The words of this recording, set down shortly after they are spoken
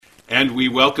And we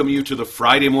welcome you to the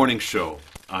Friday morning show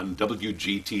on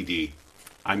WGTD.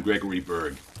 I'm Gregory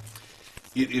Berg.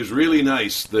 It is really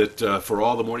nice that for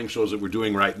all the morning shows that we're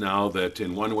doing right now that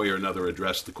in one way or another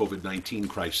address the COVID-19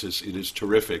 crisis, it is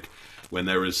terrific when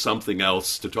there is something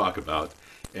else to talk about,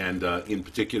 and in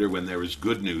particular when there is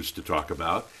good news to talk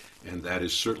about, and that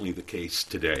is certainly the case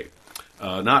today.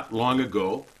 Not long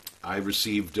ago, I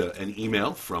received an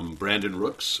email from Brandon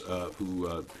Rooks,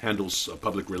 who handles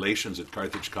public relations at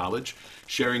Carthage College,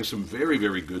 sharing some very,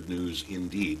 very good news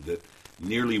indeed, that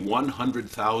nearly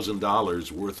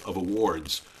 $100,000 worth of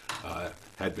awards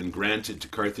had been granted to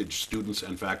Carthage students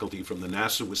and faculty from the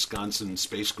NASA Wisconsin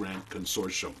Space Grant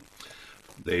Consortium.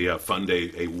 They fund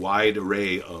a wide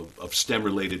array of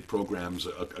STEM-related programs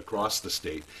across the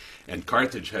state, and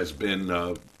Carthage has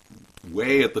been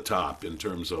way at the top in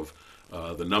terms of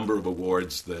the number of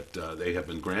awards that they have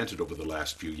been granted over the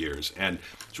last few years. And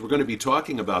so we're going to be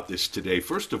talking about this today,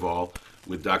 first of all,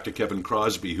 with Dr. Kevin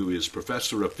Crosby, who is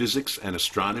Professor of Physics and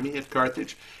Astronomy at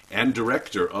Carthage and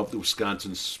Director of the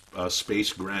Wisconsin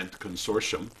Space Grant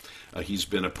Consortium. He's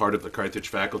been a part of the Carthage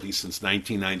faculty since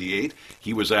 1998.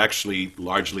 He was actually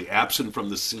largely absent from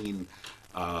the scene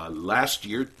last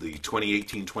year, the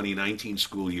 2018-2019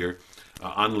 school year,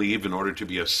 on leave in order to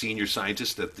be a senior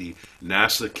scientist at the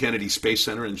NASA Kennedy Space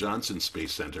Center and Johnson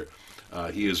Space Center.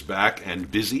 He is back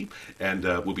and busy, and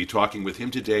we'll be talking with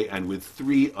him today and with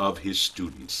three of his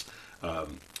students.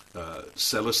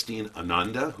 Celestine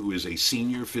Ananda, who is a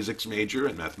senior physics major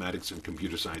and mathematics and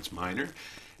computer science minor,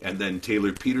 and then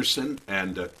Taylor Peterson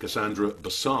and Cassandra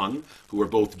Basong, who are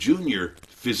both junior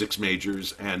physics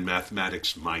majors and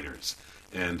mathematics minors.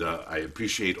 And I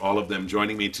appreciate all of them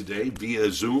joining me today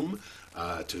via Zoom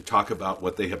to talk about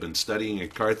what they have been studying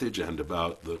at Carthage and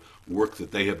about the work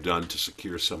that they have done to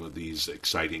secure some of these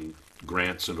exciting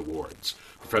grants and awards.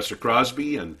 Professor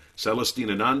Crosby and Celestine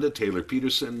Ananda, Taylor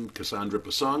Peterson, Cassandra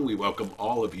Basong, we welcome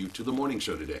all of you to the morning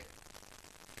show today.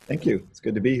 Thank you. It's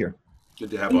good to be here.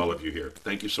 Good to have all of you here.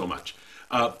 Thank you so much.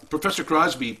 Professor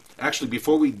Crosby, actually,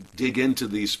 before we dig into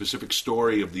the specific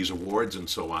story of these awards and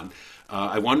so on,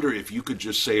 I wonder if you could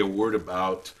just say a word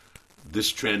about this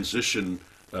transition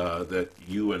that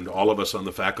you and all of us on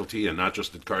the faculty, and not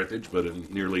just at Carthage, but in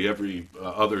nearly every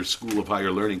other school of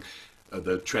higher learning,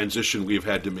 the transition we've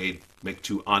had to make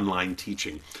to online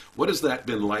teaching. What has that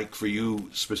been like for you,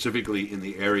 specifically in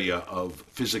the area of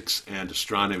physics and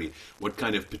astronomy? What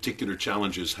kind of particular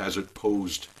challenges has it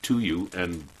posed to you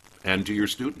and to your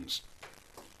students?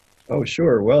 Oh,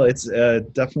 sure. Well, it's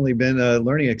definitely been a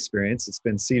learning experience. It's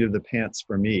been seat of the pants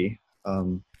for me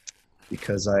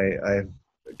because I've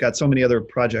got so many other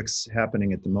projects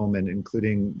happening at the moment,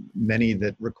 including many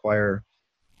that require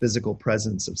physical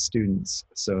presence of students.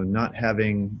 So not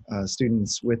having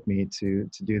students with me to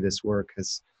do this work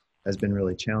has been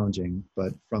really challenging.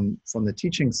 But from the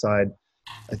teaching side,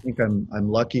 I think I'm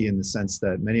lucky in the sense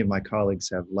that many of my colleagues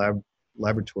have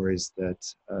laboratories that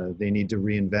they need to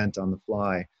reinvent on the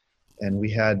fly. And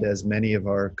we had, as many of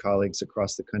our colleagues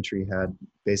across the country had,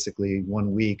 basically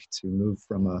 1 week to move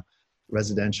from a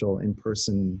residential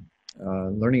in-person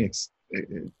learning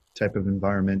type of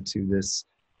environment to this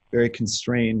very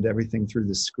constrained, everything through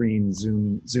the screen,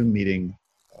 Zoom meeting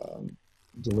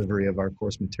delivery of our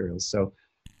course materials. So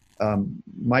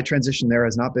my transition there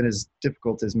has not been as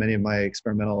difficult as many of my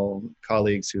experimental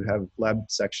colleagues who have lab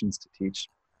sections to teach.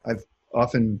 I've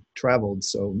often traveled,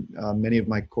 so many of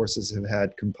my courses have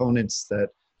had components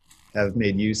that have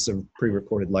made use of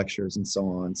pre-recorded lectures and so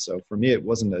on. So for me, it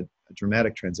wasn't a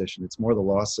dramatic transition. It's more the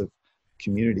loss of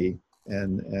community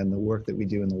and the work that we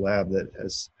do in the lab that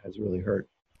has really hurt.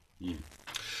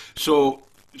 So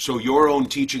your own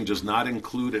teaching does not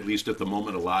include, at least at the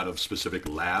moment, a lot of specific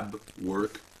lab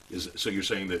work? So you're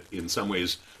saying that in some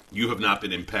ways you have not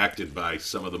been impacted by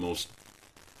some of the most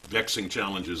vexing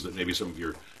challenges that maybe some of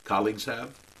your colleagues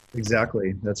have?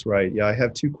 Exactly, that's right. Yeah, I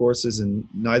have two courses, and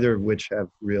neither of which have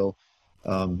real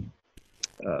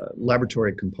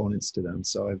laboratory components to them.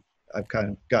 So I've kind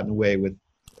of gotten away with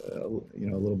a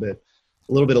little bit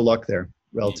of luck there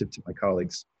relative to my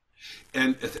colleagues.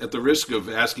 And at the risk of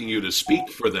asking you to speak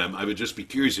for them, I would just be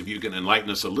curious if you can enlighten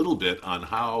us a little bit on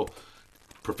how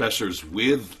professors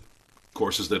with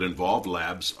courses that involve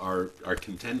labs are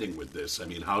contending with this. I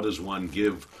mean, how does one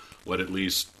give what at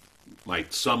least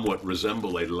might somewhat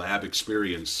resemble a lab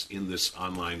experience in this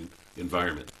online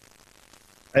environment?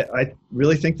 I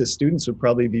really think the students would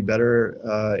probably be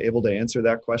better able to answer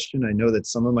that question. I know that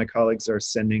some of my colleagues are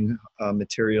sending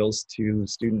materials to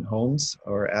student homes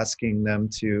or asking them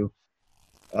to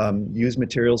use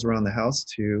materials around the house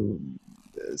to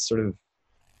sort of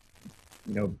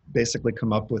basically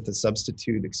come up with a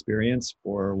substitute experience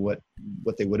for what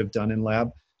they would have done in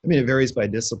lab. I mean, it varies by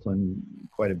discipline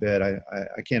quite a bit.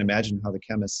 I can't imagine how the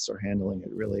chemists are handling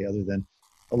it really, other than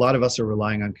a lot of us are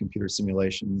relying on computer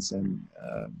simulations and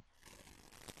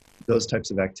those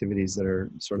types of activities that are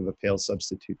sort of a pale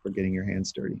substitute for getting your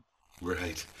hands dirty.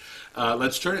 Right.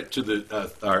 Let's turn it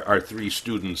to our three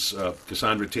students,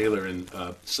 Cassandra, Taylor, and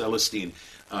Celestine.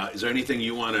 Is there anything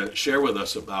you want to share with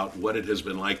us about what it has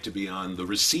been like to be on the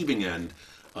receiving end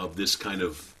of this kind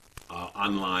of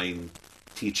online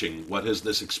teaching? What has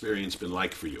this experience been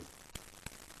like for you?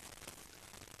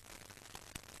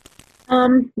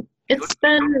 It's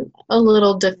been a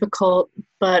little difficult,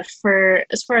 but for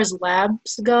as far as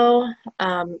labs go,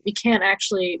 we can't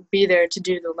actually be there to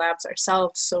do the labs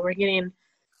ourselves. So we're getting,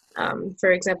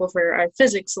 for example, for our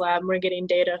physics lab, we're getting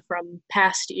data from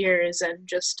past years and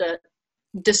just a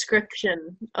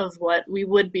description of what we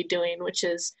would be doing, which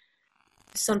is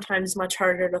sometimes much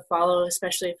harder to follow,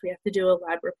 especially if we have to do a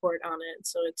lab report on it.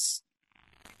 So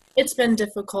it's been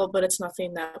difficult, but it's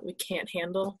nothing that we can't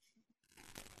handle.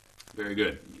 Very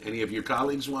good. Any of your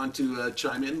colleagues want to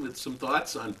chime in with some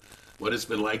thoughts on what it's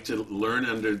been like to learn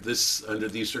under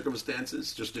these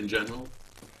circumstances, just in general?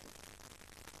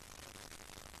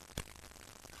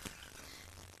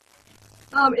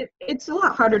 It's a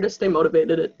lot harder to stay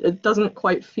motivated. It doesn't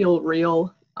quite feel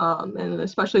real. And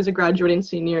especially as a graduating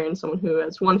senior and someone who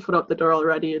has one foot out the door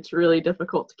already, it's really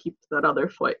difficult to keep that other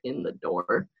foot in the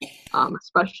door,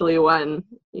 especially when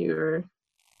you're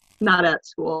not at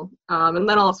school. And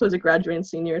then also as a graduating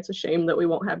senior, it's a shame that we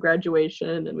won't have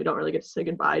graduation and we don't really get to say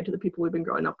goodbye to the people we've been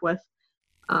growing up with.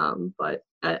 But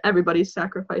everybody's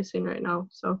sacrificing right now.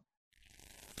 So.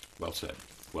 Well said.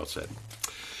 Well said.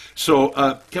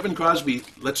 So, Kevin Crosby,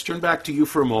 let's turn back to you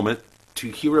for a moment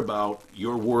to hear about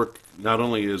your work, not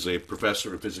only as a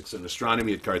professor of physics and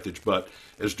astronomy at Carthage, but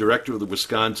as director of the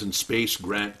Wisconsin Space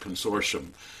Grant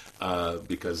Consortium,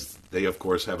 because they, of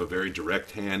course, have a very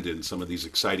direct hand in some of these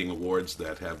exciting awards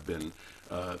that have been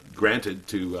granted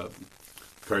to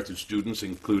Carthage students,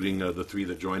 including the three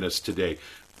that join us today.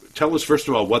 Tell us, first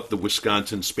of all, what the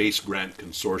Wisconsin Space Grant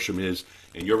Consortium is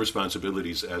and your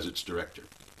responsibilities as its director.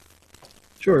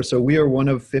 Sure. So we are one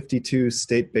of 52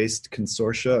 state-based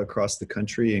consortia across the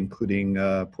country, including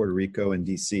Puerto Rico and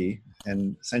DC.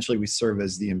 And essentially, we serve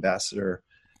as the ambassador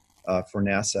for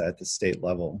NASA at the state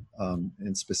level.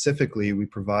 And specifically, we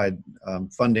provide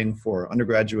funding for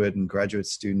undergraduate and graduate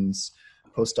students,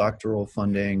 postdoctoral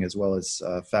funding, as well as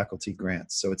faculty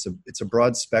grants. So it's a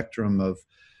broad spectrum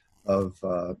of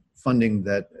funding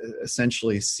that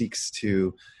essentially seeks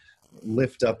to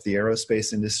lift up the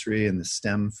aerospace industry and the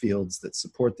STEM fields that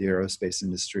support the aerospace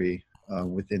industry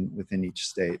within each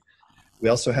state. We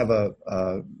also have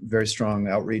a very strong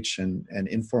outreach and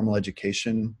informal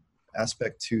education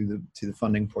aspect to the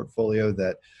funding portfolio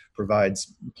that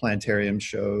provides planetarium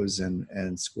shows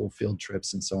and school field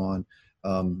trips and so on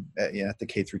at the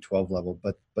K through 12 level.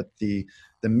 But the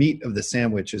meat of the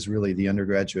sandwich is really the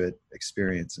undergraduate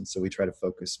experience, and so we try to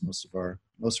focus most of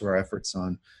our efforts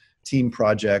on team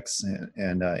projects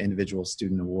and individual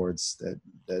student awards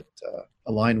that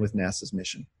align with NASA's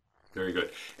mission. Very good.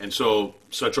 And so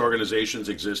such organizations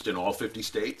exist in all 50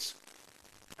 states?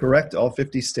 Correct. All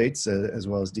 50 states, as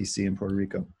well as DC and Puerto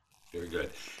Rico. Very good.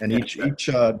 And each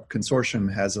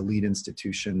consortium has a lead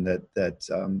institution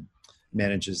that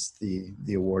manages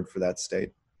the award for that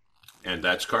state. And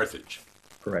that's Carthage?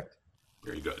 Correct.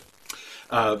 Very good.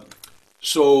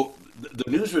 So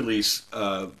the news release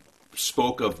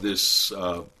spoke of this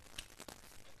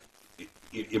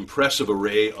impressive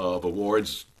array of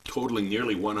awards totaling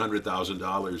nearly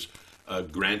 $100,000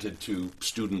 granted to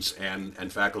students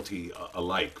and faculty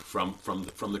alike from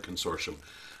the consortium.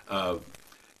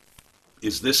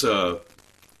 Is this an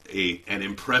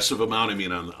impressive amount? I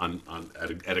mean,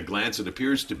 at a glance, it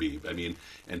appears to be. I mean,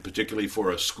 and particularly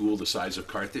for a school the size of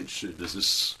Carthage, does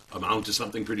this amount to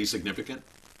something pretty significant?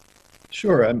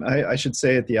 Sure. I should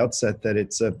say at the outset that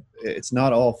it's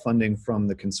not all funding from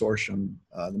the consortium.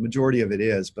 The majority of it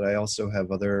is, but I also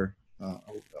have other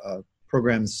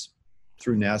programs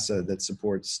through NASA that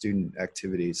support student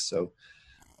activities. So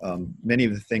many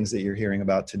of the things that you're hearing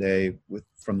about today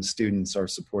from the students are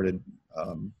supported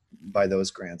by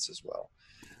those grants as well.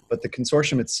 But the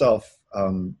consortium itself,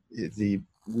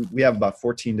 we have about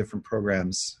 14 different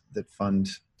programs that fund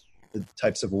the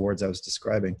types of awards I was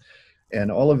describing. And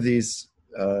all of these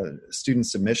student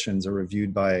submissions are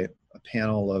reviewed by a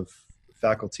panel of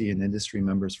faculty and industry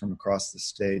members from across the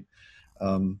state.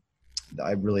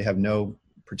 I really have no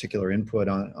particular input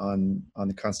on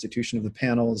the constitution of the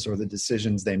panels or the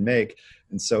decisions they make.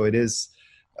 And so it is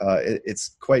it's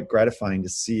quite gratifying to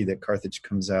see that Carthage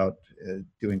comes out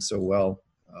doing so well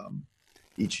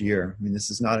each year. I mean, this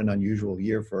is not an unusual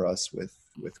year for us with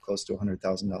close to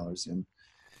 $100,000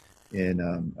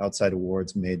 in outside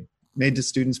awards made to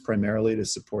students primarily to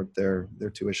support their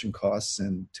tuition costs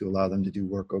and to allow them to do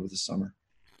work over the summer.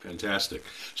 Fantastic.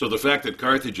 So the fact that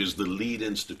Carthage is the lead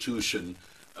institution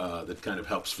that kind of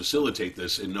helps facilitate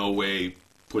this in no way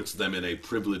puts them in a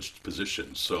privileged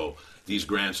position. So these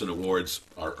grants and awards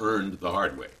are earned the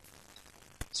hard way.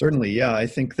 Certainly, yeah. I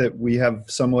think that we have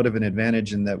somewhat of an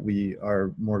advantage in that we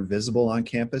are more visible on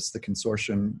campus. The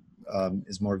consortium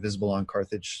is more visible on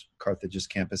Carthage's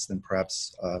campus than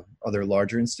perhaps other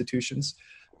larger institutions.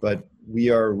 But we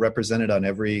are represented on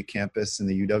every campus in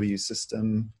the UW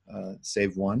system,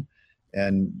 save one,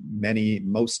 and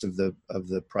most of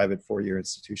the private four-year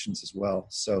institutions as well.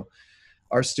 So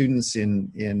our students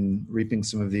in reaping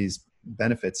some of these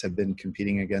benefits have been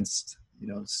competing against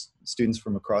students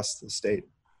from across the state.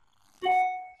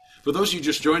 For those of you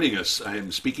just joining us, I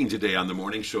am speaking today on the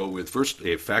morning show with first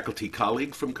a faculty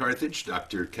colleague from Carthage,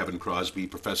 Dr. Kevin Crosby,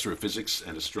 professor of physics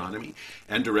and astronomy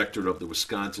and director of the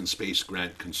Wisconsin Space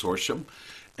Grant Consortium,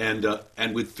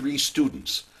 and with three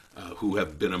students who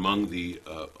have been among the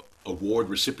award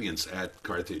recipients at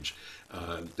Carthage.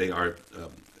 They are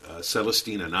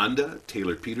Celestine Ananda,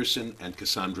 Taylor Peterson, and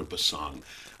Cassandra Basong.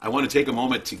 I want to take a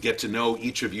moment to get to know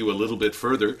each of you a little bit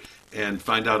further and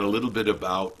find out a little bit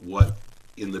about what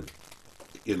in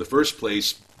the first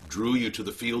place drew you to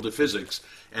the field of physics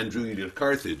and drew you to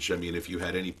Carthage. I mean, if you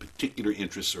had any particular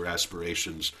interests or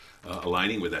aspirations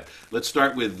aligning with that. Let's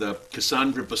start with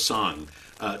Cassandra Basong.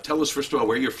 Tell us, first of all,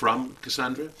 where you're from,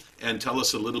 Cassandra, and tell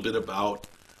us a little bit about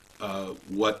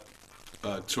what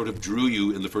sort of drew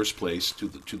you in the first place to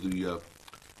the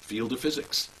field of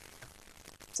physics.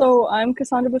 So I'm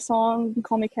Cassandra Basong. You can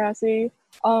call me Cassie.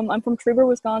 I'm from Treber,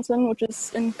 Wisconsin, which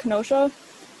is in Kenosha.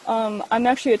 I'm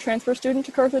actually a transfer student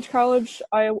to Carthage College.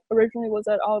 I originally was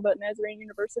at Olivet Nazarene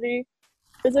University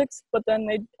physics, but then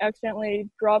they accidentally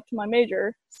dropped my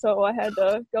major, so I had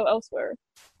to go elsewhere.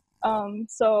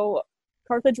 So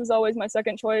Carthage was always my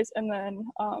second choice, and then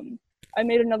I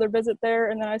made another visit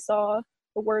there, and then I saw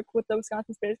the work with the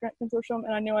Wisconsin Space Grant Consortium,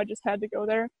 and I knew I just had to go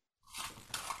there.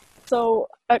 So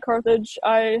at Carthage,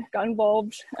 I got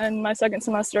involved in my second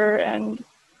semester, and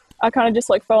I kind of just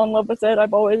fell in love with it.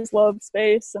 I've always loved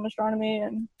space and astronomy,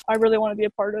 and I really want to be a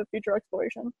part of future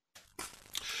exploration.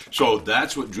 So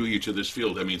that's what drew you to this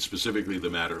field. I mean, specifically the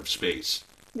matter of space.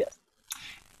 Yes.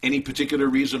 Any particular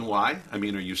reason why? I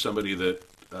mean, are you somebody that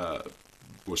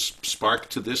was sparked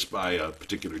to this by a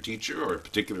particular teacher or a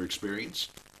particular experience?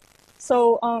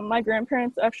 So my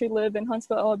grandparents actually live in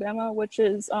Huntsville, Alabama, which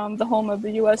is the home of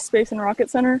the U.S. Space and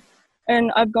Rocket Center.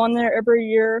 And I've gone there every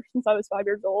year since I was 5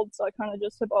 years old, so I kind of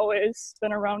just have always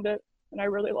been around it, and I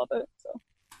really love it. So.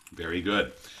 Very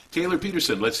good. Taylor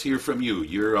Peterson, let's hear from you.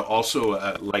 You're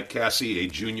also, like Cassie, a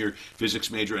junior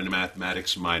physics major and a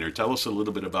mathematics minor. Tell us a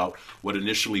little bit about what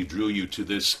initially drew you to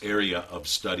this area of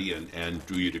study and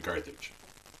drew you to Carthage.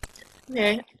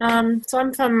 Okay, so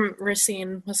I'm from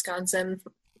Racine, Wisconsin.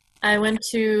 I went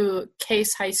to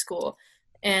Case High School,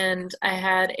 and I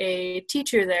had a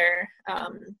teacher there,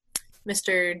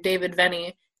 Mr. David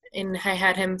Venny, and I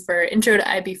had him for Intro to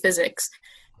IB Physics,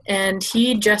 and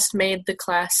he just made the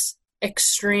class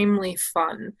extremely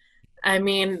fun. I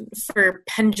mean, for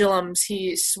pendulums,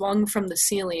 he swung from the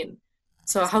ceiling,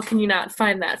 so how can you not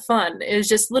find that fun? It was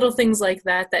just little things like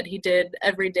that he did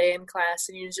every day in class,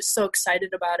 and he was just so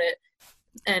excited about it,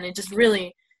 and it just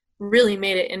really, really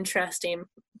made it interesting.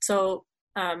 So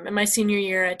in my senior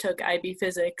year, I took IB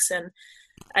Physics, and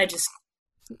I just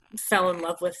fell in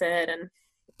love with it.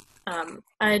 And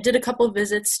I did a couple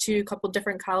visits to a couple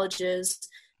different colleges,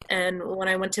 and when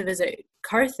I went to visit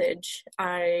Carthage,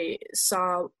 I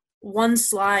saw one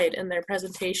slide in their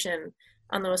presentation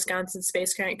on the Wisconsin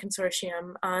Space Grant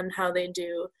Consortium on how they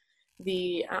do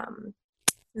the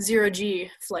zero-G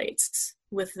flights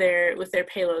with their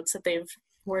payloads that they've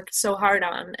worked so hard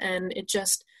on, and it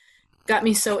just got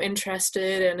me so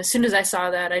interested. And as soon as I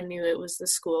saw that, I knew it was the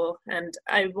school, and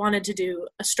I wanted to do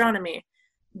astronomy.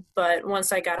 But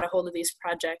once I got a hold of these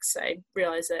projects, I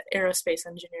realized that aerospace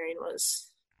engineering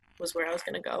was where I was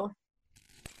going to go.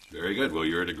 Very good. Well,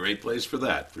 you're in a great place for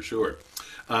that, for sure.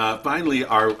 Finally,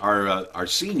 our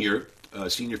senior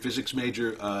physics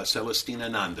major, Celestine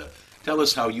Ananda. Tell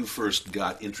us how you first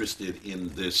got interested in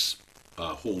this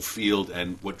whole field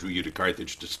and what drew you to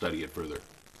Carthage to study it further.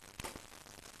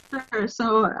 Sure.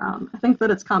 So I think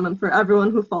that it's common for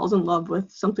everyone who falls in love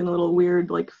with something a little weird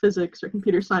like physics or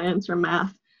computer science or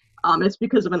math. It's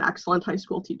because of an excellent high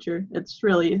school teacher. It's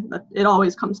really, it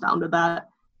always comes down to that.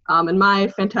 And my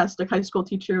fantastic high school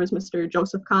teacher was Mr.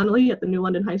 Joseph Connolly at the New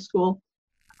London High School.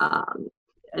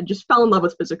 I just fell in love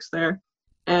with physics there.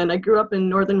 And I grew up in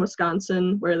northern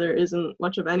Wisconsin, where there isn't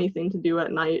much of anything to do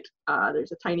at night.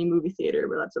 There's a tiny movie theater,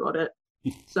 but that's about it.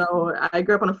 So I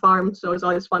grew up on a farm, so it was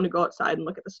always fun to go outside and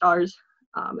look at the stars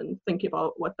and think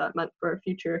about what that meant for our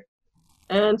future.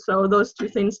 And so those two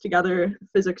things together,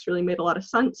 physics really made a lot of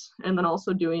sense. And then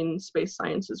also doing space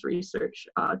sciences research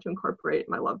to incorporate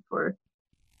my love for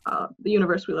the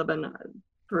universe we live in,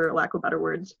 for lack of better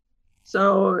words.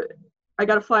 So I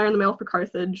got a flyer in the mail for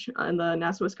Carthage and the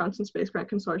NASA Wisconsin Space Grant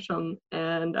Consortium,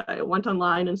 and I went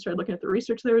online and started looking at the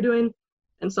research they were doing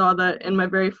and saw that in my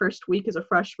very first week as a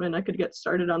freshman, I could get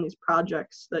started on these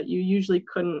projects that you usually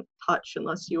couldn't touch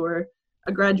unless you were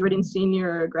a graduating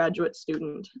senior or a graduate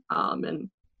student. And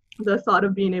the thought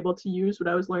of being able to use what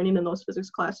I was learning in those physics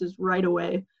classes right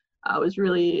away was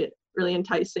really, really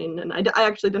enticing. And I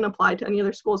actually didn't apply to any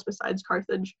other schools besides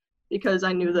Carthage, because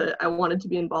I knew that I wanted to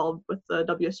be involved with the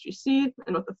WSGC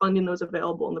and with the funding that was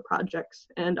available in the projects.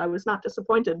 And I was not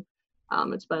disappointed.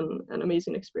 It's been an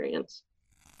amazing experience.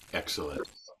 Excellent.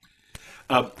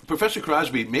 Professor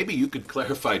Crosby, maybe you could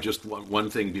clarify just one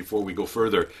thing before we go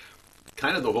further.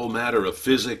 Kind of the whole matter of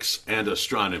physics and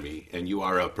astronomy, and you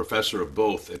are a professor of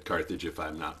both at Carthage, if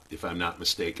I'm not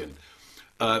mistaken.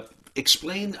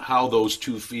 Explain how those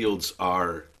two fields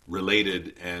are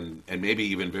related and maybe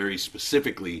even very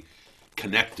specifically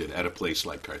connected at a place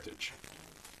like Carthage.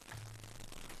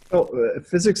 Well,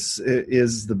 physics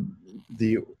is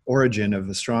the origin of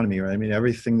astronomy, right? I mean,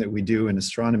 everything that we do in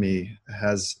astronomy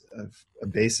has a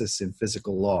basis in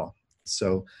physical law.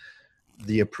 So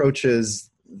the approaches,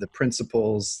 the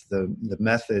principles, the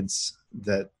methods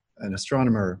that an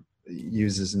astronomer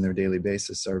uses in their daily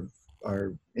basis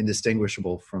are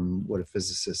indistinguishable from what a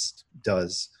physicist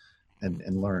does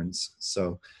and learns.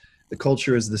 So the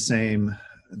culture is the same,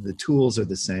 the tools are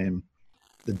the same,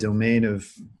 the domain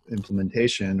of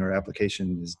implementation or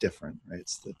application is different, right?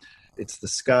 It's the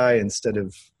sky instead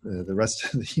of the rest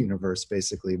of the universe,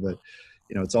 basically, but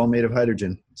it's all made of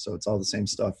hydrogen, so it's all the same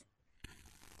stuff.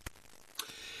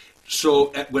 So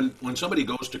when somebody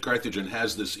goes to Carthage and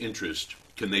has this interest,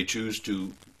 can they choose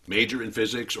to major in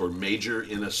physics or major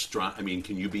in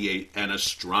can you be an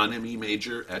astronomy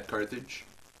major at Carthage?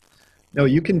 No,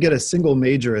 you can get a single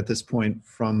major at this point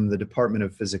from the Department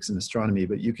of Physics and Astronomy,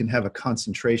 but you can have a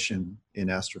concentration in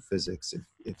astrophysics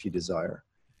if you desire.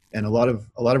 And a lot of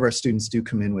our students do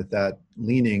come in with that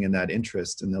leaning and that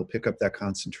interest, and they'll pick up that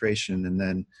concentration and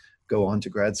then go on to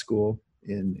grad school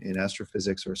in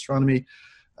astrophysics or astronomy.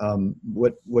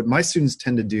 What my students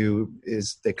tend to do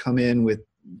is they come in with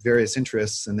various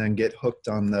interests and then get hooked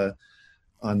on the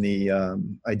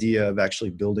idea of actually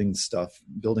building stuff,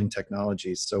 building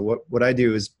technologies. So what I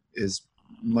do is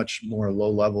much more low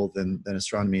level than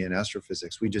astronomy and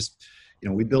astrophysics. We just,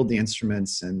 we build the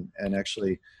instruments and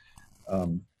actually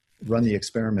run the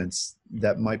experiments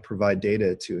that might provide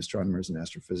data to astronomers and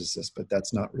astrophysicists, but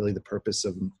that's not really the purpose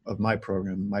of my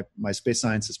program. My space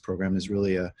sciences program is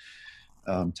really a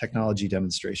technology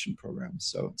demonstration program.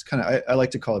 So it's kind of, I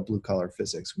like to call it blue collar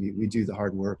physics. We do the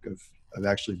hard work of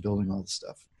actually building all the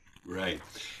stuff. Right.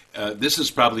 This is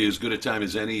probably as good a time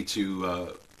as any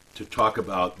to talk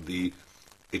about the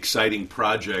exciting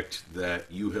project that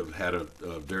you have had a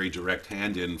very direct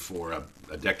hand in for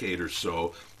a decade or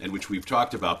so, and which we've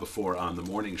talked about before on the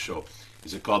morning show.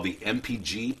 Is it called the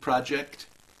MPG project?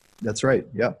 That's right.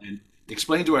 Yeah. And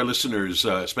explain to our listeners,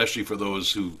 especially for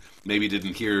those who maybe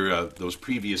didn't hear those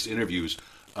previous interviews,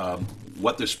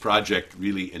 what this project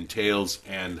really entails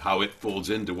and how it folds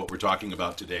into what we're talking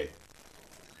about today.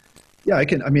 Yeah, I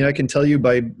can tell you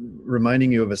by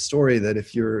reminding you of a story that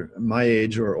if you're my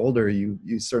age or older, you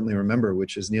certainly remember,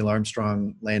 which is Neil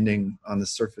Armstrong landing on the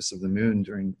surface of the moon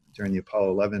during the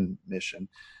Apollo 11 mission.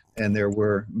 And there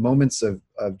were moments of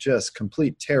just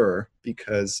complete terror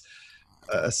because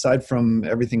aside from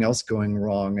everything else going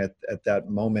wrong at that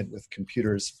moment with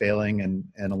computers failing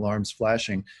and alarms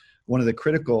flashing, one of the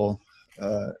critical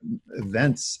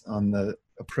events on the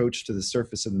approach to the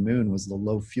surface of the moon was the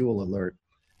low fuel alert.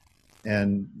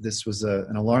 And this was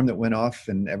an alarm that went off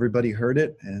and everybody heard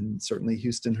it, and certainly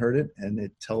Houston heard it. And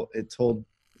it told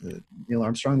Neil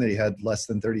Armstrong that he had less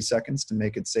than 30 seconds to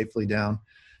make it safely down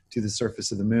to the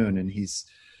surface of the moon. And he's,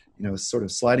 sort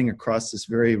of sliding across this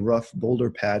very rough boulder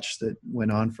patch that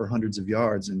went on for hundreds of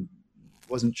yards, and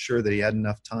wasn't sure that he had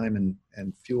enough time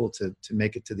and fuel to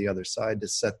make it to the other side to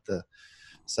set the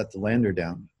lander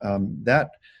down.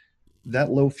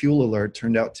 That low fuel alert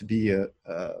turned out to be a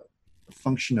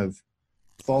function of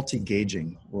faulty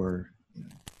gauging or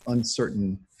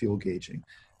uncertain fuel gauging,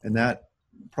 and that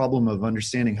problem of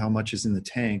understanding how much is in the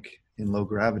tank in low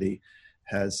gravity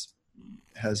has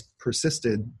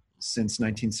persisted since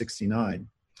 1969.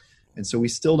 And so we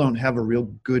still don't have a real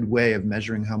good way of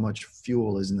measuring how much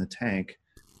fuel is in the tank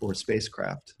for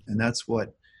spacecraft. And that's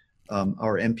what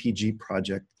our MPG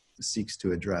project seeks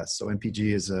to address. So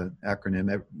MPG is an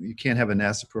acronym. You can't have a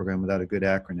NASA program without a good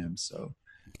acronym. So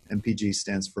MPG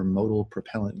stands for Modal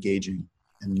Propellant Gauging.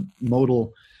 And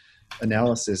modal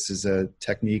analysis is a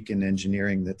technique in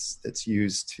engineering that's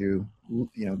used to,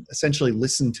 essentially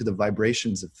listen to the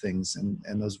vibrations of things,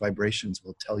 and those vibrations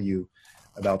will tell you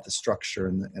about the structure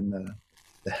and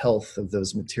the health of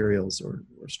those materials or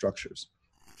structures.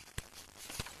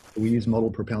 We use modal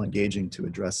propellant gauging to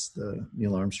address the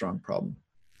Neil Armstrong problem.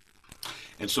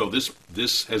 And so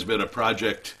this has been a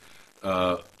project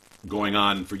going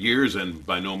on for years, and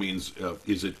by no means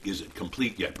is it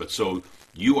complete yet. But so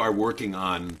you are working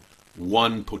on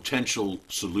one potential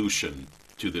solution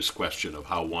to this question of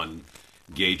how one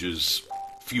gauges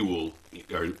fuel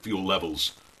or fuel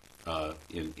levels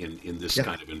in this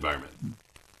kind of environment.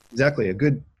 Exactly. A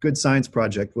good science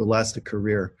project will last a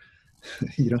career.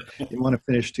 You want to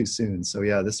finish too soon. So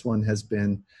yeah, this one has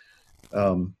been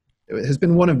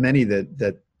one of many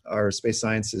that our space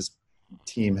sciences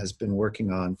team has been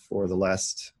working on for the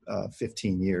last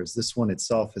 15 years. This one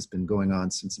itself has been going on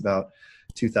since about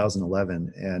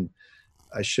 2011. And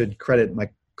I should credit my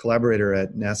collaborator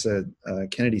at NASA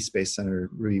Kennedy Space Center,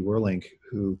 Rudy Whirlink,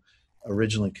 who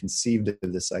originally conceived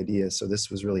of this idea. So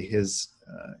this was really his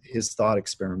thought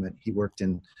experiment. He worked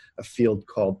in a field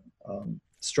called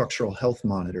structural health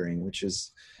monitoring, which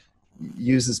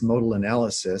uses modal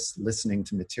analysis, listening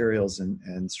to materials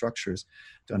and structures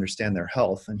to understand their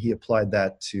health. And he applied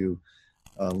that to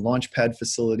launch pad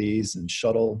facilities and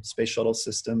space shuttle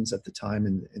systems at the time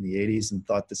in the 80s, and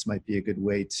thought this might be a good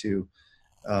way to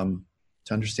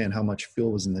understand how much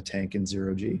fuel was in the tank in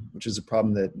zero G, which is a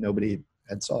problem that nobody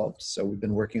had solved. So we've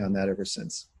been working on that ever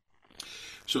since.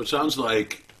 So it sounds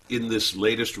like in this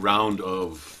latest round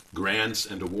of grants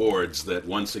and awards that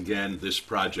once again this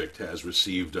project has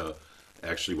received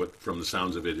actually what from the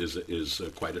sounds of it is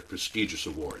quite a prestigious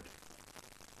award.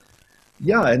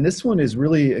 Yeah, and this one is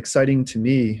really exciting to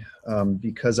me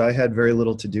because I had very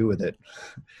little to do with it.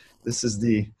 This is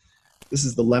the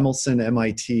Lemelson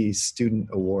MIT Student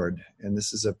Award, and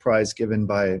this is a prize given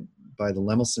by the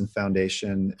Lemelson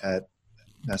Foundation at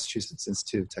Massachusetts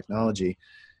Institute of Technology.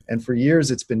 And for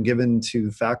years, it's been given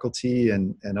to faculty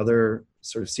and other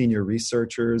sort of senior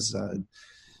researchers.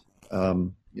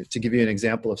 To give you an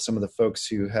example of some of the folks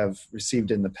who have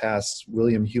received it in the past,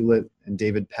 William Hewlett and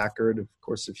David Packard, of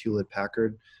course, of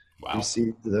Hewlett-Packard,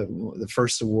 received the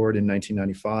first award in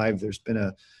 1995. There's been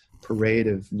a parade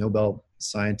of Nobel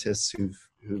scientists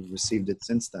who've received it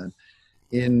since then.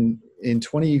 In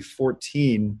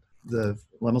 2014, the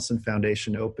Lemelson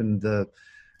Foundation opened the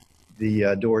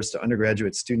doors to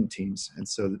undergraduate student teams. And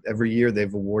so every year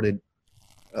they've awarded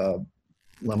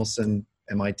Lemelson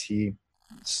MIT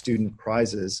student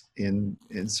prizes in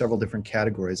several different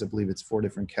categories. I believe it's 4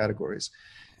 different categories.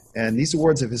 And these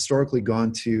awards have historically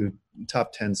gone to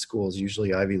top 10 schools,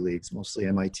 usually Ivy Leagues, mostly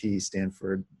MIT,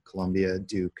 Stanford, Columbia,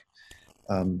 Duke.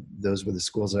 Those were the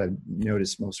schools that I've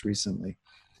noticed most recently.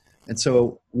 And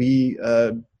so we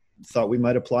thought we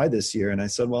might apply this year. And I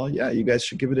said, well, yeah, you guys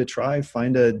should give it a try.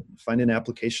 Find an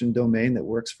application domain that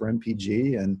works for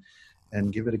MPG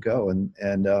and give it a go.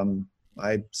 And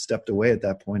I stepped away at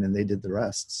that point and they did the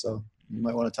rest. So you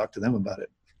might want to talk to them about it.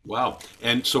 Wow.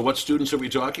 And so what students are we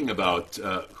talking about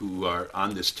who are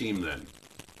on this team then?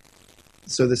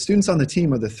 So the students on the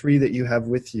team are the 3 that you have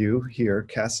with you here: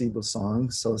 Cassie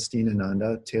Bosong, Celestine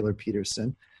Ananda, Taylor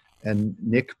Peterson, and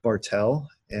Nick Bartel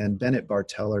and Bennett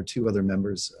Bartel are 2 other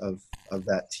members of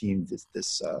that team,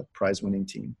 this prize-winning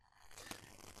team.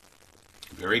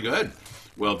 Very good.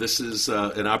 Well, this is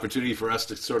an opportunity for us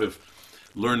to sort of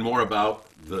learn more about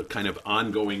the kind of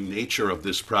ongoing nature of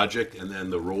this project and then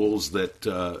the roles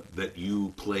that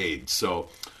you played. So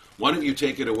why don't you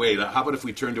take it away? How about if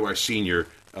we turn to our senior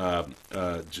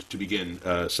just to begin,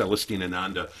 Celestine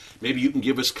Ananda. Maybe you can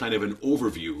give us kind of an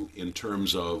overview in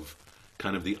terms of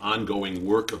kind of the ongoing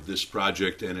work of this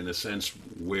project and in a sense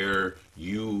where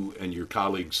you and your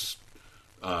colleagues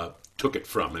took it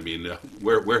from. I mean,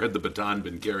 where had the baton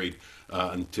been carried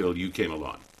until you came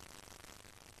along?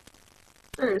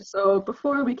 Sure. So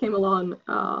before we came along,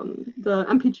 the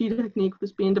MPG technique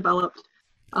was being developed.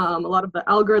 A lot of the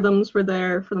algorithms were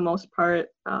there for the most part.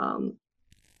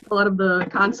 A lot of the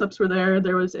concepts were there.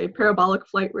 There was a parabolic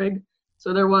flight rig.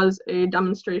 So there was a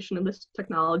demonstration of this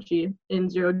technology in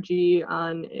zero G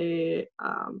on a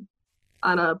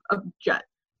jet.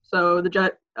 So the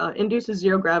jet induces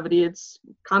zero gravity. It's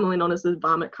commonly known as the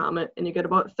vomit comet, and you get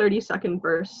about 30-second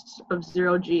bursts of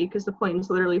zero G because the plane's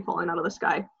literally falling out of the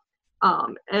sky.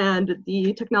 And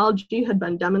the technology had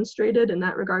been demonstrated in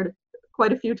that regard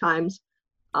quite a few times,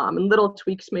 and little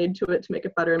tweaks made to it to make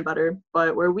it better and better.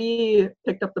 But where we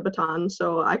picked up the baton,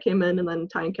 so I came in and then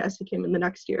Ty and Cassie came in the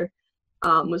next year,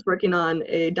 was working on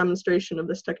a demonstration of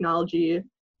this technology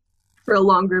for a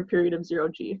longer period of zero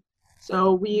G.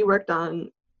 So we worked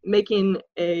on making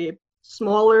a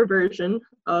smaller version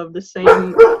of the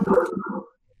same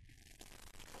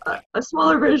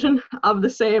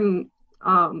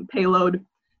payload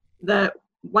that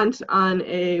went on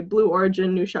a Blue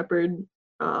Origin New Shepard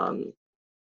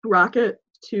rocket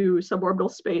to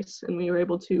suborbital space, and we were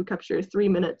able to capture 3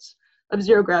 minutes of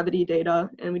zero gravity data,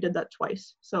 and we did that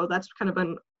twice. So that's kind of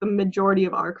been the majority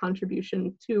of our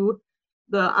contribution to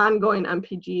the ongoing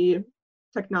MPG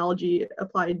technology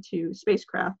applied to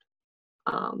spacecraft.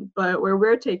 But where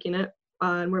we're taking it,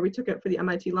 and where we took it for the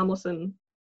MIT Lemelson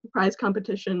prize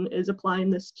competition, is applying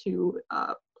this to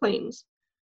planes.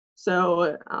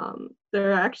 So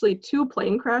there are actually 2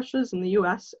 plane crashes in the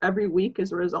US every week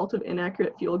as a result of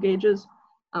inaccurate fuel gauges.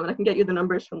 And I can get you the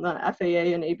numbers from the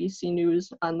FAA and ABC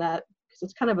News on that, because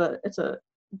it's kind of a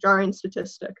jarring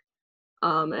statistic.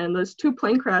 And those 2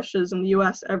 plane crashes in the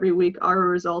US every week are a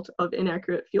result of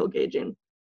inaccurate fuel gauging.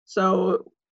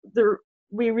 So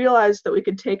we realized that we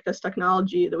could take this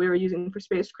technology that we were using for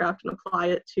spacecraft and apply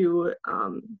it to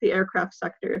the aircraft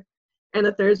sector, and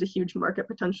that there's a huge market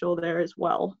potential there as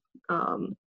well.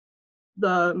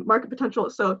 The market potential,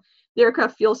 so the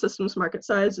aircraft fuel systems market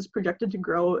size is projected to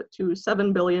grow to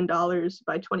 $7 billion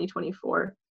by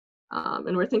 2024.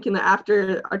 And we're thinking that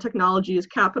after our technology is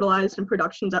capitalized and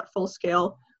production's at full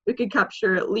scale, we could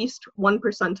capture at least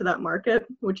 1% of that market,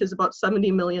 which is about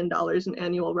 $70 million in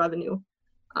annual revenue.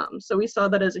 So we saw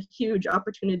that as a huge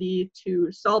opportunity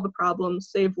to solve a problem,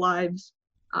 save lives,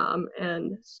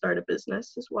 and start a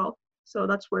business as well. So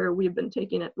that's where we've been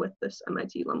taking it with this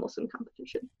MIT Lemelson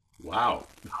competition. Wow,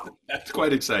 that's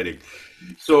quite exciting.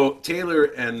 So Taylor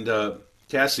and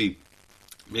Cassie,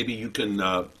 maybe you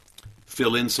can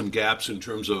fill in some gaps in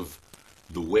terms of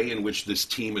the way in which this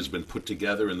team has been put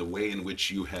together and the way in which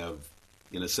you have,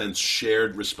 in a sense,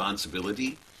 shared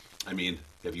responsibility. I mean,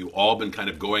 have you all been kind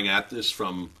of going at this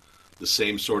from the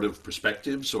same sort of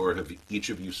perspectives, or have each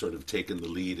of you sort of taken the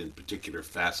lead in particular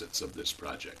facets of this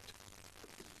project?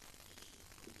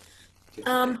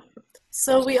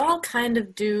 So we all kind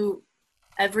of do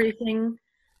everything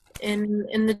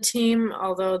in the team,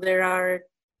 although there are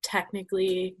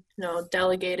technically,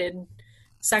 delegated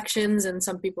sections, and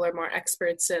some people are more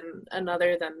experts in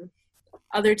another than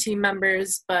other team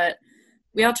members, but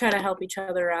we all try to help each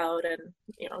other out and,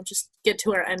 just get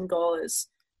to our end goal as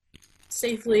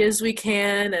safely as we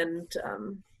can, and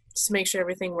just make sure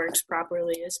everything works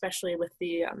properly, especially with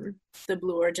the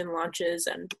Blue Origin launches,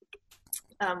 and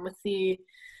with the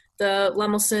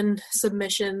Lemelson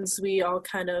submissions. We all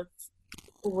kind of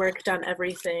worked on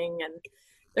everything, and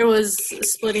there was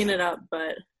splitting it up,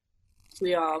 but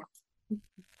we all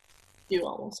do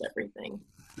almost everything.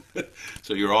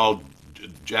 So you're all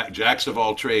jacks of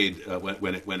all trade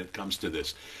when it comes to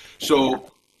this.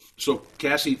 So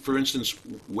Cassie, for instance,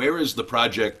 where is the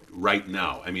project right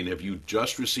now? I mean, have you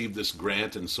just received this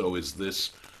grant, and so is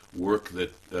this work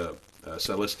that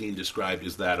Celestine described,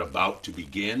 is that about to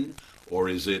begin, or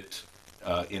is it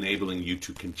enabling you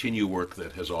to continue work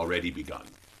that has already begun?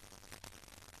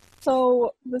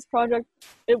 So this project,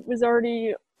 it's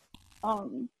already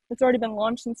been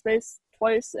launched in space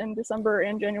twice, in December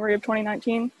and January of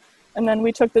 2019. And then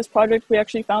we took this project, we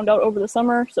actually found out over the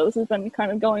summer. So this has been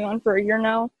kind of going on for a year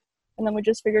now. And then we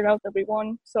just figured out that we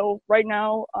won. So right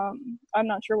now, I'm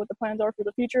not sure what the plans are for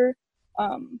the future.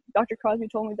 Dr. Crosby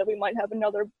told me that we might have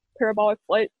another parabolic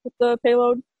flight with the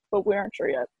payload, but we aren't sure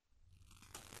yet.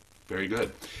 Very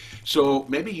good. So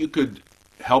maybe you could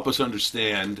help us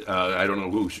understand, I don't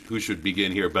know who should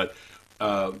begin here, but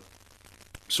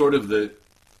sort of the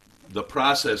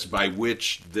process by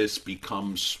which this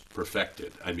becomes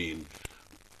perfected. I mean,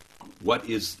 what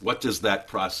does that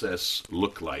process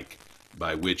look like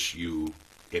by which you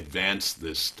advance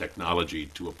this technology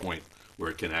to a point where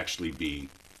it can actually be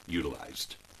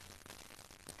utilized?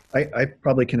 I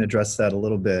probably can address that a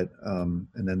little bit, and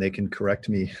then they can correct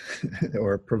me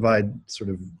or provide sort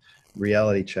of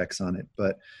reality checks on it.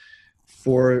 But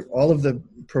for all of the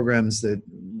programs that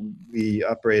we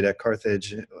operate at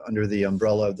Carthage under the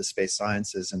umbrella of the space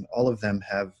sciences, and all of them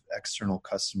have external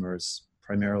customers,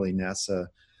 primarily NASA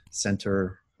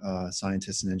center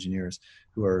scientists and engineers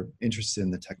who are interested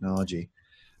in the technology.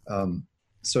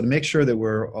 So to make sure that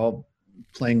we're all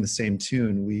playing the same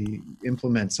tune, we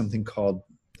implement something called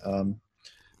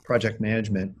project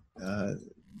management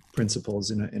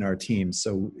principles in our team.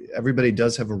 So everybody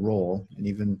does have a role, and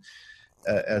even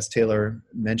as Taylor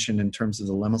mentioned, in terms of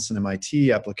the Lemelson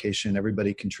MIT application,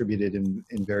 everybody contributed in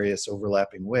various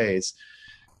overlapping ways.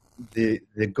 The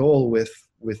goal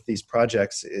with these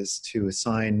projects is to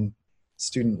assign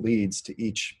student leads to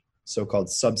each so-called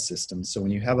subsystem. So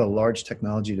when you have a large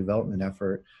technology development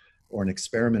effort or an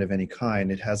experiment of any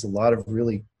kind, it has a lot of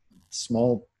really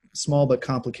small but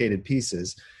complicated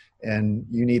pieces, and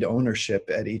you need ownership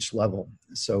at each level.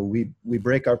 So we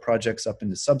break our projects up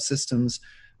into subsystems,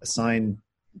 assign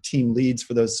team leads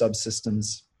for those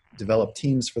subsystems, develop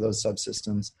teams for those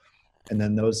subsystems, and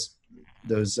then those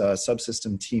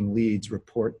subsystem team leads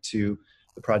report to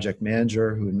the project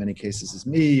manager, who in many cases is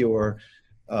me, or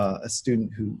a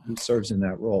student who serves in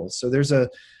that role. So there's a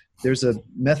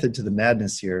method to the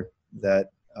madness here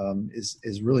that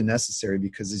is really necessary,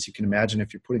 because as you can imagine,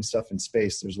 if you're putting stuff in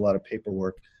space, there's a lot of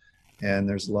paperwork, and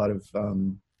there's a lot of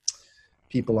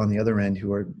people on the other end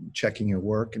who are checking your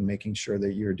work and making sure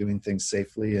that you're doing things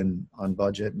safely and on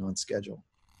budget and on schedule.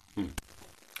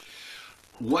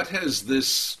 What has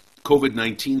this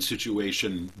COVID-19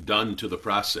 situation done to the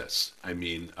process? I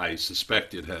mean, I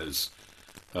suspect it has,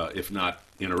 if not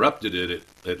interrupted it,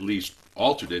 at least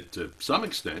altered it to some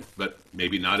extent, but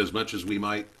maybe not as much as we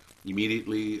might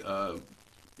immediately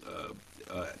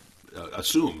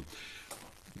assume.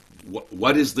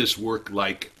 What is this work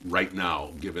like right now,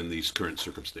 given these current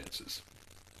circumstances?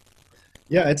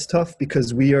 Yeah, it's tough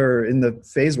because we are in the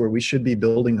phase where we should be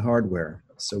building hardware.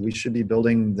 So we should be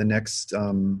building the next,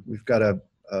 we've got a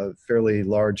fairly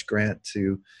large grant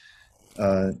to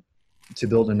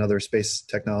build another space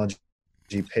technology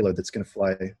payload that's going to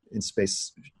fly in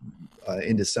space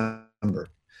in December.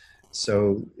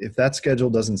 So if that schedule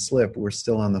doesn't slip, we're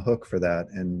still on the hook for that.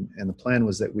 And the plan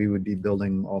was that we would be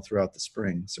building all throughout the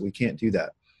spring. So we can't do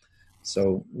that.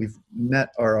 So we've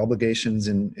met our obligations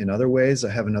in other ways. I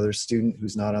have another student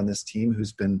who's not on this team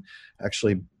who's been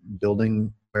actually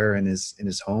building where in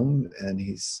his home, and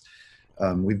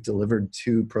we've delivered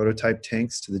 2 prototype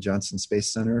tanks to the Johnson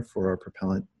Space Center for our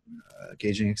propellant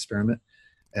gauging experiment,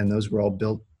 and those were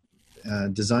all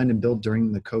designed and built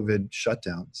during the COVID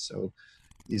shutdown. So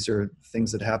these are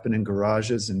things that happen in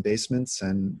garages and basements,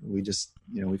 and we just,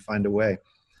 we find a way.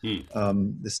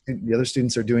 The other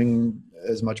students are doing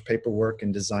as much paperwork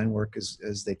and design work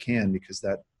as they can, because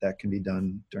that can be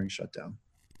done during shutdown.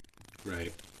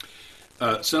 Right.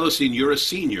 Celestine, you're a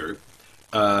senior,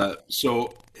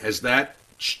 so has that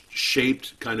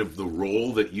shaped kind of the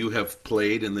role that you have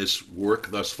played in this work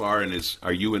thus far, and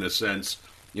are you in a sense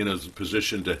in a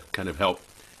position to kind of help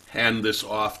hand this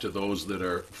off to those that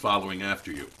are following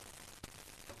after you?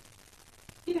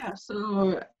 Yeah,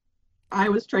 so I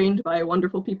was trained by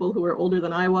wonderful people who are older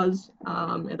than I was,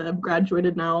 and I've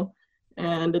graduated now,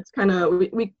 and it's kind of,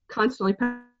 we constantly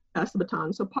pass the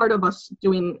baton. So part of us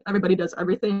everybody does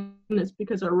everything is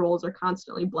because our roles are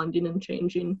constantly blending and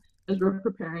changing as we're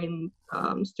preparing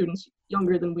students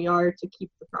younger than we are to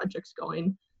keep the projects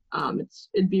going.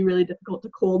 It'd be really difficult to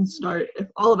cold start. If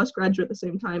all of us graduate at the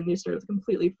same time, you start with a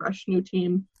completely fresh new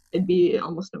team, it'd be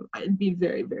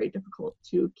very, very difficult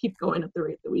to keep going at the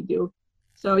rate that we do.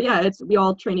 So yeah, we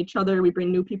all train each other. We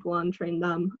bring new people on, train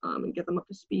them, and get them up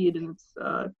to speed. And it's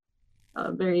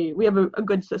we have a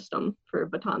good system for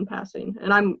baton passing.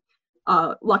 And I'm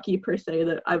lucky per se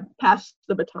that I've passed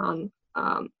the baton,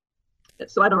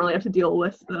 so I don't really have to deal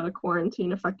with the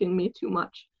quarantine affecting me too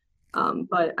much.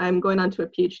 But I'm going on to a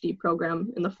PhD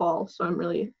program in the fall, so I'm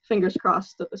really fingers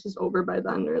crossed that this is over by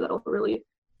then, or that'll really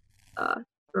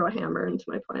throw a hammer into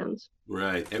my plans.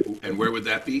 Right. And where would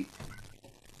that be?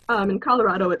 In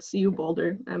Colorado at CU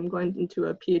Boulder. I'm going into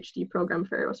a PhD program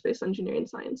for aerospace engineering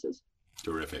sciences.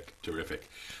 Terrific.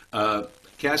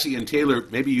 Cassie and Taylor,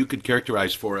 maybe you could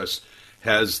characterize for us,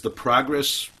 has the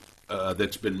progress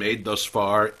that's been made thus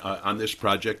far on this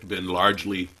project been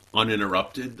largely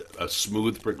uninterrupted, a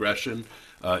smooth progression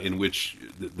in which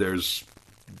there's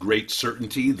great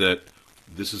certainty that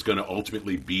this is going to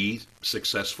ultimately be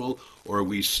successful, or are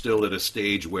we still at a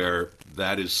stage where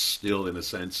that is still, in a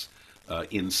sense,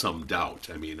 in some doubt?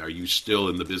 I mean, are you still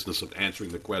in the business of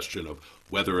answering the question of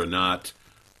whether or not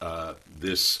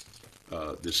this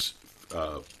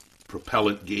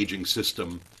propellant gauging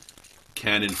system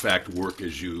can in fact work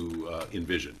as you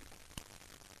envision?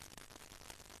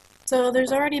 So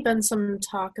there's already been some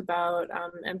talk about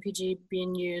MPG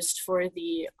being used for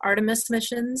the Artemis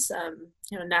missions.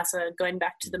 NASA going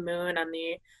back to the moon on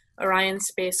the Orion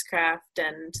spacecraft,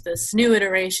 and this new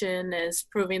iteration is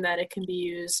proving that it can be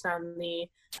used on the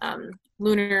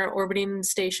lunar orbiting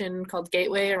station called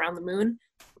Gateway around the moon.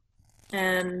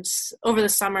 And over the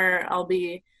summer, I'll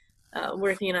be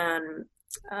working on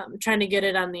trying to get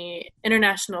it on the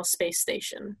International Space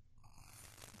Station.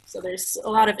 So there's a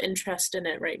lot of interest in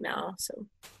it right now.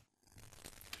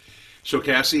 So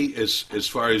Cassie, as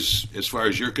far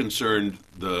as you're concerned,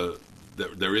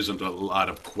 there isn't a lot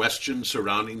of question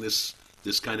surrounding this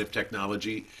kind of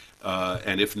technology,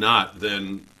 and if not,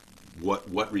 then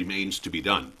what remains to be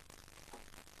done?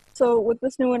 So with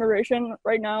this new iteration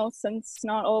right now, since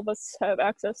not all of us have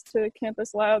access to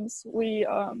campus labs, we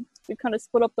kind of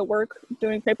split up the work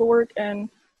doing paperwork, and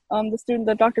the student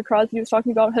that Dr. Crosby was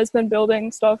talking about has been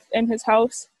building stuff in his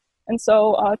house. And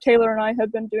so Taylor and I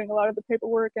have been doing a lot of the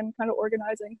paperwork and kind of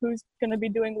organizing who's going to be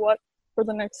doing what for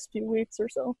the next few weeks or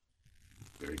so.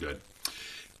 Very good.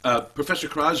 Professor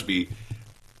Crosby,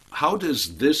 how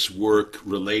does this work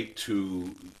relate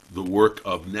to the work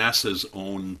of NASA's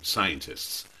own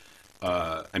scientists?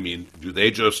 I mean, do they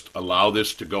just allow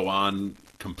this to go on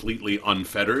completely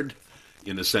unfettered,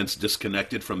 in a sense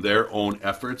disconnected from their own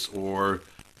efforts, or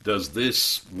does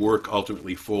this work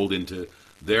ultimately fold into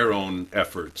their own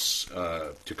efforts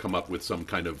to come up with some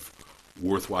kind of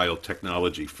worthwhile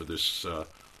technology for this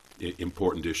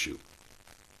important issue?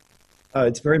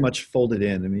 It's very much folded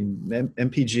in. I mean,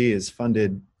 MPG is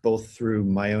funded both through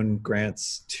my own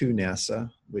grants to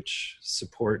NASA, which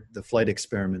support the flight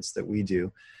experiments that we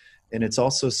do, and it's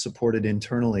also supported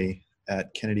internally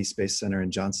at Kennedy Space Center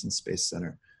and Johnson Space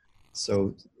Center.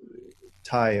 So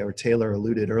Taylor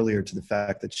alluded earlier to the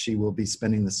fact that she will be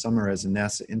spending the summer as a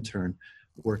NASA intern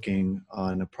working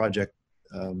on a project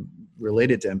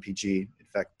related to MPG. In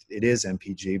fact, it is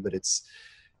MPG, but it's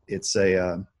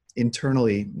a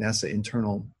NASA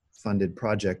internal funded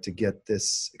project to get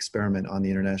this experiment on the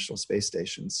International Space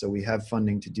Station. So we have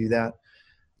funding to do that,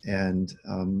 and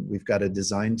we've got a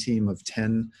design team of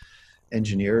 10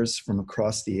 engineers from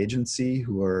across the agency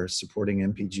who are supporting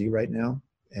MPG right now,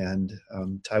 and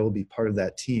Ty will be part of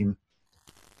that team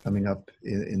coming up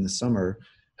in the summer,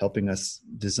 helping us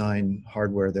design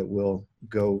hardware that will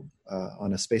go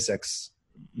on a SpaceX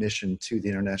mission to the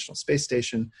International Space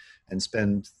Station and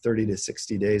spend 30 to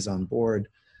 60 days on board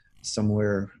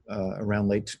somewhere around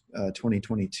late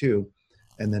 2022,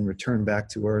 and then return back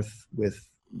to Earth with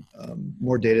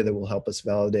more data that will help us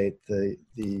validate the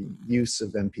use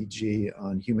of MPG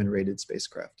on human-rated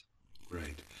spacecraft.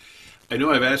 Right. I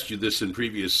know I've asked you this in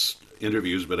previous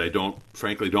interviews, but I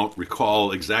frankly don't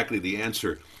recall exactly the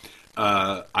answer.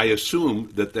 I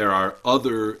assume that there are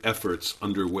other efforts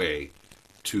underway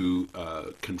to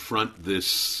confront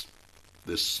this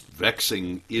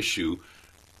vexing issue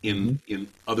in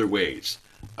other ways.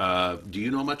 Do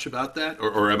you know much about that,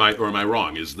 or am I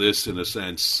wrong? Is this, in a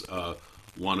sense,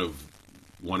 one of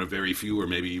very few, or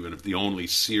maybe even the only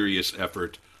serious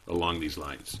effort along these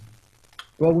lines?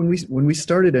 Well, when we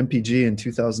started MPG in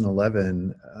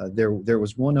 2011, there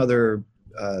was one other.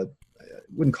 I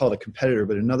wouldn't call it a competitor,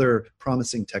 but another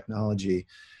promising technology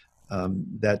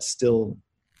that still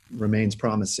remains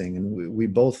promising. And we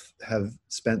both have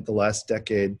spent the last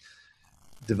decade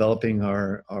developing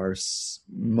our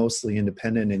mostly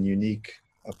independent and unique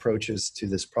approaches to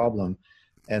this problem.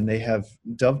 And they have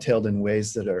dovetailed in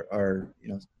ways that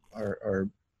are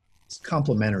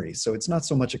complementary. So it's not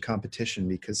so much a competition,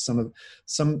 because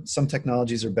some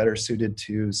technologies are better suited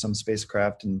to some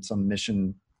spacecraft and some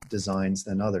mission designs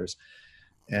than others.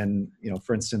 And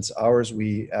for instance, ours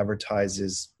we advertise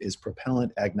is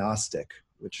propellant agnostic,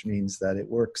 which means that it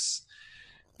works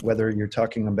whether you're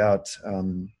talking about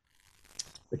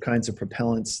the kinds of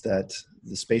propellants that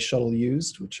the space shuttle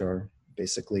used, which are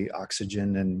basically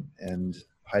oxygen and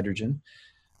hydrogen,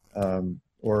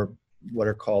 or what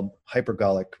are called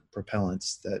hypergolic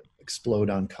propellants that explode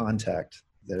on contact,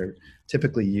 that are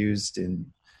typically used in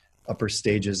upper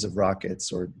stages of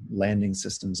rockets or landing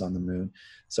systems on the moon.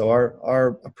 So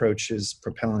our approach is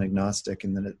propellant agnostic,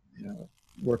 and that it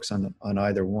works on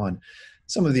either one.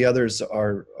 Some of the others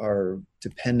are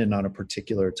dependent on a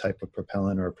particular type of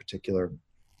propellant or a particular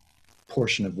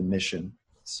portion of the mission.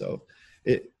 So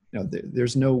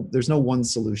there's no one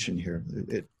solution here.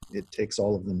 It takes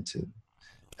all of them to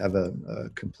have a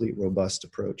complete, robust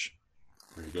approach.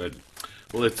 Very good.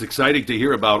 Well, it's exciting to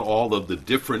hear about all of the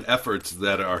different efforts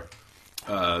that are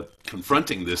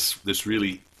confronting this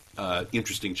really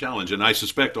interesting challenge. And I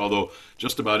suspect, although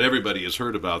just about everybody has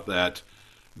heard about that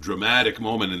dramatic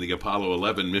moment in the Apollo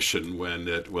 11 mission when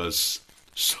it was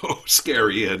so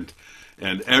scary and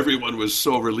everyone was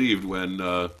so relieved when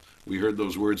we heard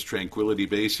those words, Tranquility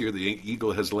Base here. The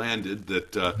Eagle has landed.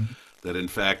 That in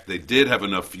fact they did have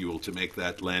enough fuel to make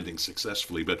that landing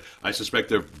successfully. But I suspect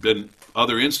there have been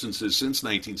other instances since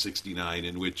 1969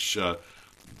 in which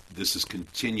this has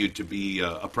continued to be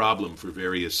a problem for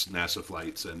various NASA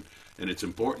flights, and it's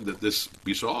important that this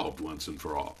be solved once and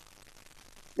for all.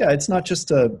 Yeah, it's not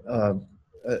just a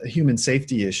human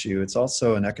safety issue. It's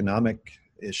also an economic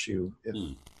issue. If,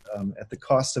 at the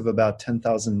cost of about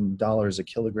 $10,000 a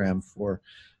kilogram for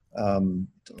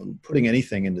putting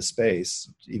anything into space,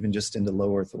 even just into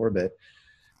low Earth orbit,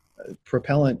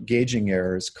 propellant gauging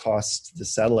errors cost the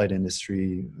satellite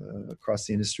industry, across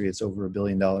the industry, it's over $1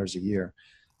 billion a year,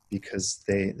 because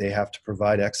they have to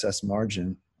provide excess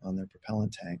margin on their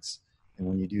propellant tanks. And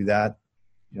when you do that,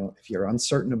 if you're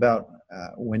uncertain about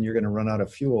when you're going to run out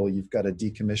of fuel, you've got to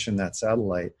decommission that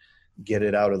satellite, get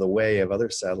it out of the way of other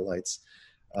satellites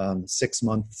 6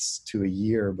 months to a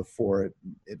year before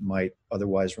it might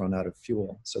otherwise run out of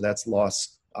fuel. So that's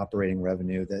lost operating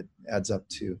revenue that adds up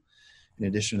to, in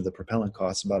addition to the propellant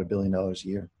costs, about $1 billion a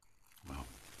year. Wow.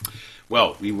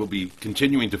 Well, we will be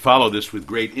continuing to follow this with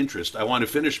great interest. I want to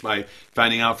finish by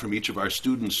finding out from each of our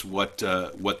students what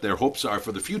their hopes are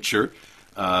for the future,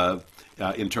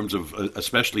 in terms of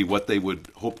especially what they would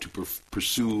hope to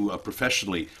pursue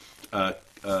professionally.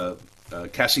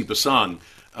 Cassie Basang,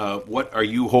 what are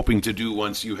you hoping to do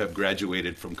once you have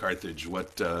graduated from Carthage?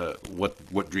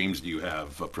 What dreams do you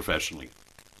have professionally?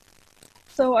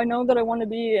 So I know that I want to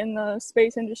be in the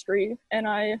space industry, and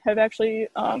I have actually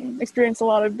experienced a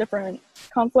lot of different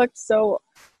conflicts. So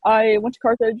I went to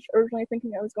Carthage originally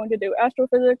thinking I was going to do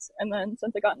astrophysics, and then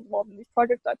since I got involved in these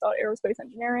projects, I thought aerospace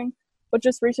engineering. But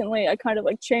just recently, I kind of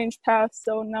changed paths,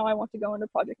 so now I want to go into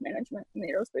project management in the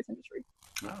aerospace industry.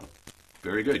 Oh,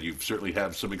 very good. You certainly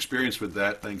have some experience with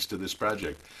that thanks to this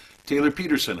project. Taylor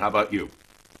Peterson, how about you?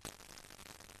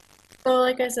 Well,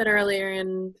 like I said earlier,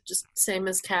 and just same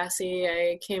as Cassie,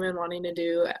 I came in wanting to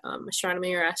do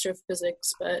astronomy or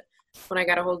astrophysics, but when I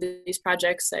got a hold of these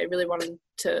projects, I really wanted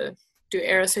to do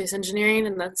aerospace engineering,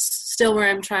 and that's still where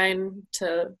I'm trying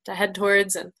to head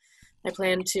towards. And I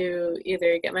plan to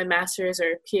either get my master's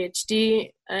or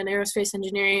PhD in aerospace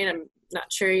engineering. I'm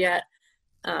not sure yet.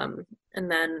 And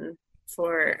then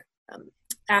for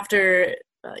after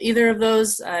either of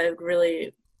those, I'd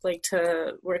really like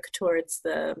to work towards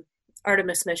the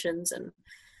Artemis missions and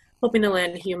hoping to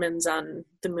land humans on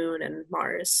the moon and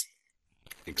Mars.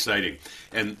 Exciting.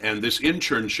 And this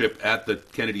internship at the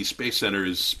Kennedy Space Center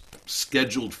is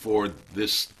scheduled for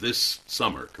this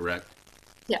summer, correct?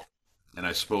 Yeah. And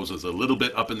I suppose it's a little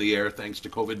bit up in the air thanks to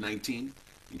COVID-19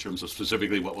 in terms of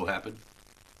specifically what will happen?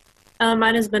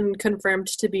 Mine has been confirmed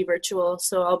to be virtual,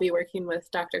 so I'll be working with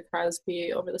Dr.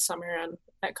 Crosby over the summer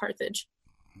at Carthage.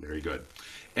 Very good.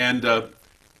 And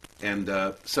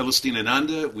Celestina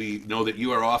Nanda, we know that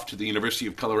you are off to the University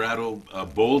of Colorado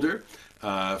Boulder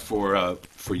for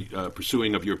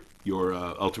pursuing of your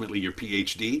ultimately your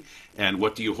PhD. And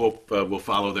what do you hope will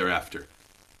follow thereafter?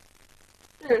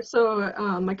 Sure.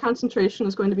 So my concentration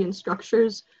is going to be in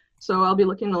structures. So I'll be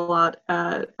looking a lot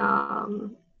at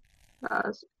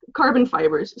carbon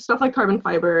fibers, stuff like carbon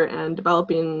fiber, and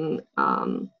developing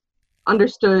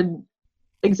understood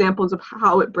examples of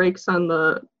how it breaks on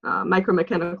the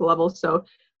micromechanical level. So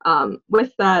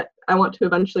with that, I want to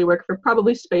eventually work for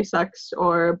probably SpaceX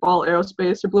or Ball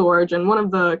Aerospace or Blue Origin, one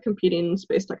of the competing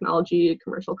space technology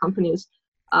commercial companies,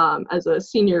 as a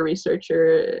senior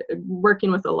researcher,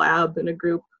 working with a lab in a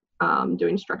group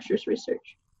doing structures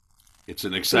research. It's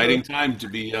an exciting time to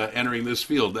be entering this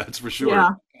field, that's for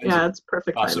sure. Yeah, it's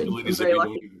perfect possibilities that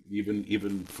you don't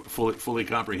even fully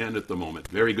comprehend at the moment.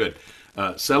 Very good.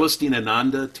 Celestina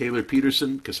Nanda, Taylor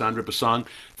Peterson, Cassandra Basang,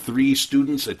 3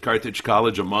 students at Carthage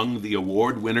College among the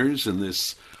award winners in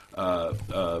this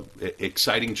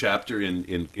exciting chapter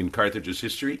in Carthage's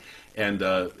history, and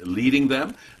leading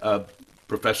them,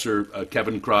 Professor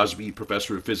Kevin Crosby,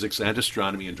 Professor of Physics and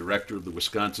Astronomy and Director of the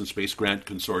Wisconsin Space Grant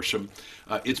Consortium.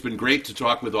 It's been great to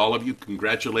talk with all of you.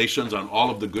 Congratulations on all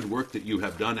of the good work that you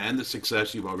have done and the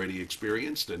success you've already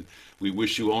experienced. And we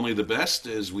wish you only the best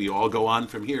as we all go on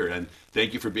from here. And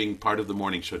thank you for being part of the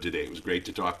morning show today. It was great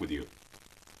to talk with you.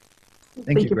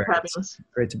 Thank you, for having us.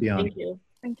 Great to be on. Thank you.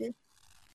 Thank you.